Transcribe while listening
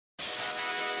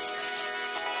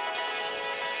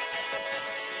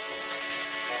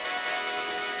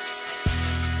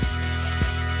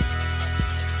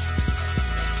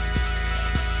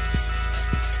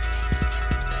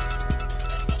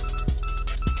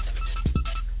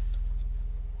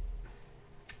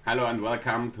Hello and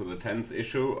welcome to the 10th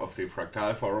issue of the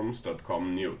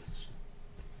FractalForums.com news.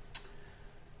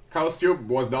 chaosTube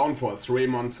was down for 3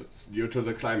 months due to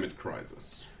the climate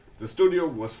crisis. The studio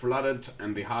was flooded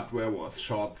and the hardware was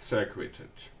short-circuited.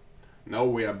 Now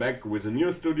we are back with a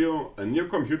new studio, a new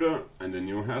computer and a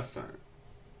new hairstyle.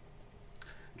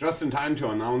 Just in time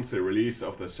to announce the release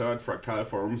of the third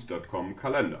FractalForums.com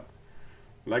calendar,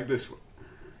 like this one.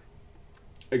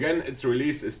 Again, its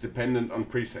release is dependent on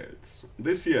pre-sales.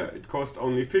 This year it cost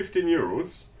only 15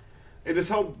 euros. It is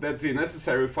hoped that the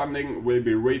necessary funding will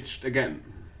be reached again.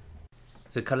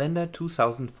 The calendar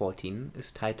 2014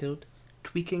 is titled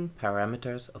Tweaking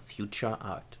Parameters of Future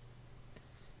Art.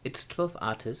 Its 12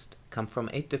 artists come from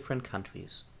 8 different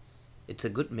countries. It's a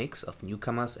good mix of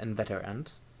newcomers and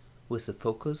veterans, with a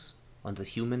focus on the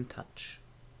human touch.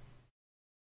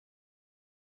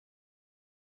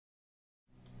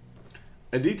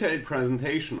 A detailed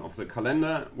presentation of the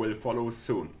calendar will follow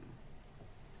soon.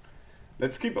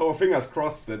 Let's keep our fingers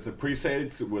crossed that the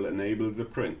pre-sales will enable the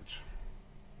print.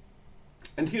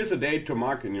 And here's a date to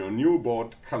mark in your new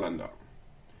board calendar.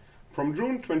 From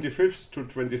June 25th to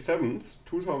 27th,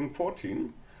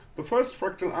 2014, the first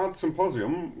Fractal Art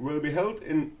Symposium will be held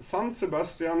in San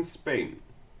Sebastian, Spain.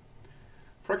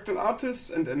 Fractal artists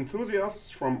and enthusiasts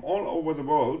from all over the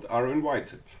world are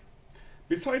invited.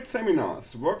 Besides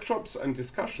seminars, workshops and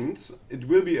discussions, it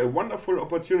will be a wonderful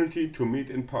opportunity to meet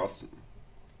in person.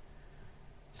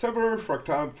 Several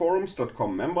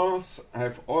FractalForums.com members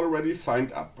have already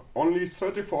signed up, only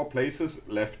 34 places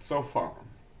left so far.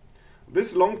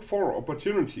 This longed-for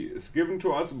opportunity is given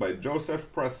to us by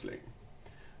Presley,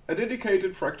 a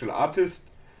dedicated fractal artist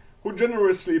who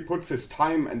generously puts his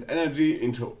time and energy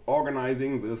into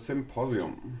organizing the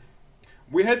symposium.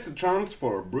 We had the chance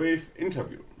for a brief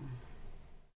interview.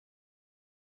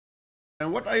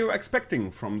 And what are you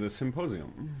expecting from the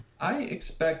symposium? I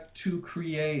expect to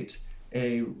create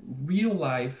a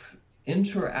real-life,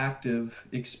 interactive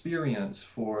experience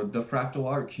for the fractal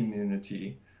art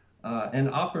community, an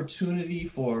opportunity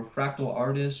for fractal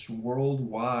artists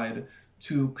worldwide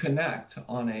to connect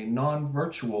on a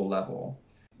non-virtual level.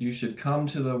 You should come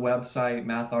to the website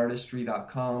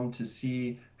mathartistry.com to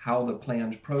see how the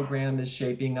planned program is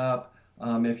shaping up.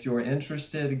 If you're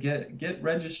interested, get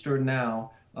registered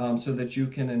now. So that you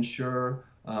can ensure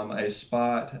a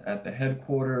spot at the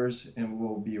headquarters, and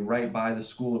we'll be right by the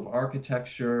School of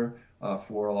Architecture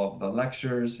for all of the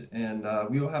lectures, and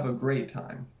we will have a great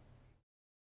time.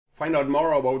 Find out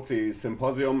more about the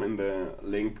symposium in the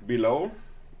link below,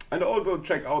 and also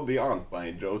check out the art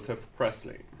by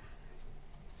Presley.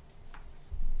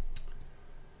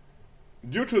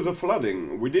 Due to the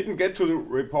flooding, we didn't get to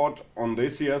report on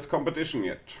this year's competition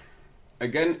yet.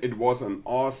 Again, it was an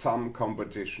awesome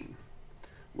competition,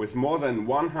 with more than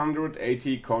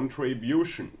 180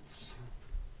 contributions.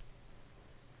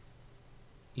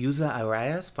 User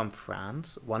Arias from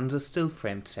France won the still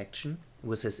framed section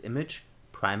with his image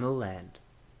Primal Land.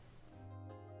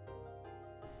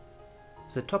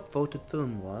 The top voted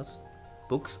film was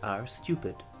Books Are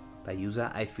Stupid by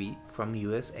user Ify from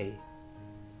USA.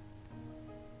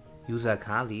 User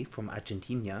Kali from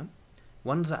Argentina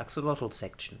won the Axolotl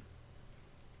section.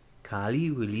 Kali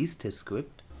released his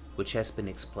script, which has been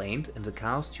explained in the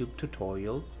chaosTube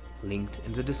tutorial linked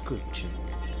in the description.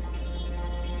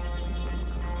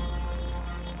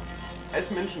 As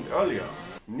mentioned earlier,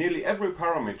 nearly every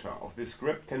parameter of this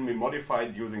script can be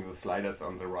modified using the sliders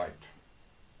on the right.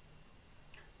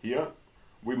 Here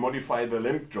we modify the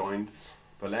limb joints,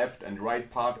 the left and right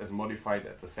part is modified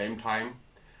at the same time,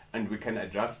 and we can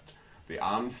adjust the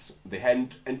arms, the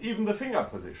hand and even the finger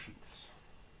positions.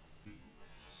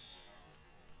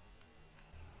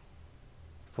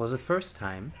 For the first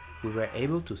time, we were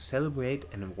able to celebrate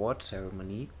an award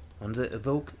ceremony on the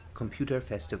Evoke Computer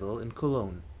Festival in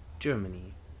Cologne,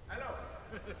 Germany. Hello!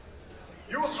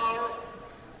 You are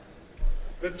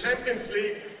the Champions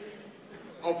League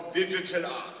of digital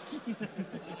art.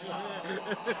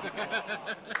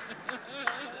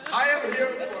 I am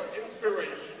here for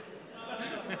inspiration.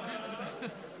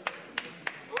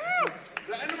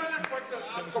 The annual Fractal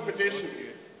Art Competition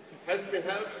has been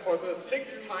held for the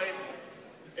 6th time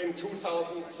in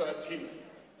 2013.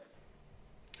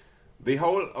 The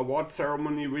whole award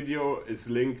ceremony video is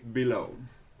linked below.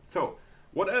 So,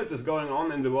 what else is going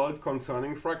on in the world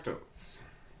concerning fractals?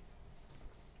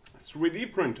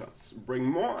 3D printers bring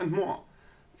more and more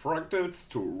fractals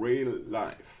to real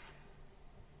life.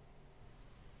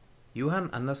 Johan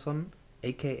Andersson,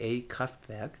 aka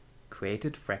Kraftwerk,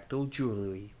 created fractal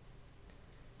jewelry.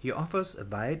 He offers a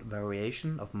wide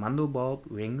variation of mandelbulb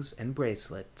rings and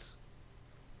bracelets.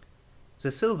 The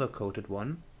silver-coated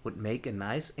one would make a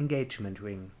nice engagement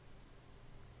ring.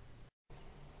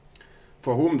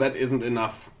 For whom that isn't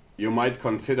enough, you might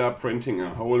consider printing a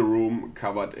whole room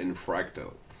covered in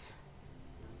fractals.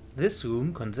 This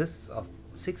room consists of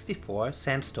 64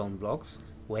 sandstone blocks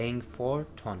weighing 4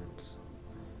 tons.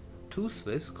 2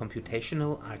 Swiss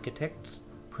computational architects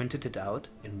printed it out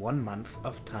in 1 month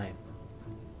of time.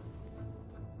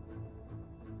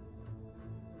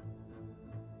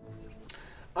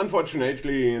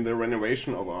 Unfortunately, the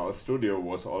renovation of our studio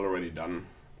was already done.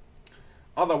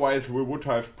 Otherwise, we would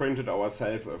have printed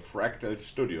ourselves a Fractal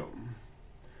studio.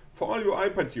 For all you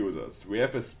iPad users, we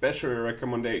have a special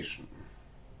recommendation.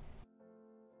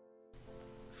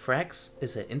 FRAX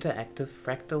is an interactive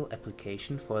fractal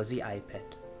application for the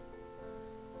iPad.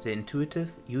 The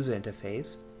intuitive user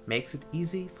interface makes it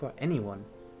easy for anyone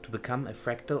to become a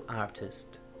fractal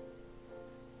artist.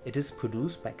 It is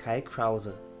produced by Kai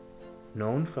Krause,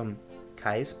 known from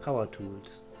Kai's Power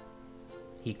Tools.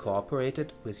 He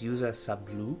cooperated with user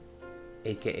Sablu,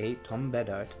 aka Tom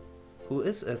Bedard, who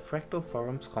is a Fractal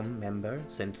Forums.com member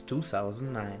since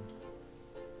 2009.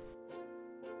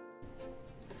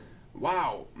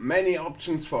 Wow, many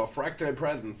options for fractal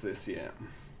presents this year.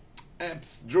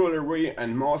 Apps, jewelry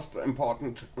and most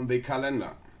important, the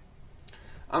calendar.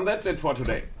 And that's it for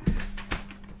today.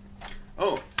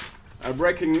 Oh, a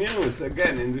breaking news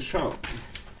again in the show.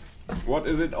 What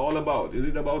is it all about? Is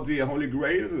it about the Holy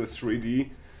Grail, the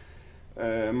 3D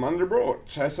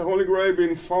mandelbox? Has the Holy Grail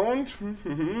been found?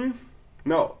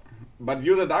 No, but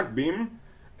user Darkbeam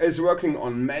is working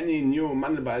on many new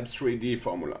mandelbulb 3D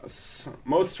formulas.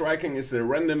 Most striking is the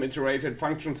random iterated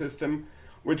function system,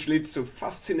 which leads to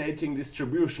fascinating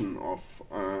distribution of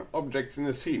objects in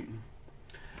a scene.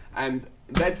 And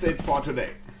that's it for today.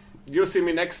 You see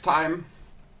me next time.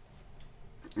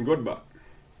 Goodbye.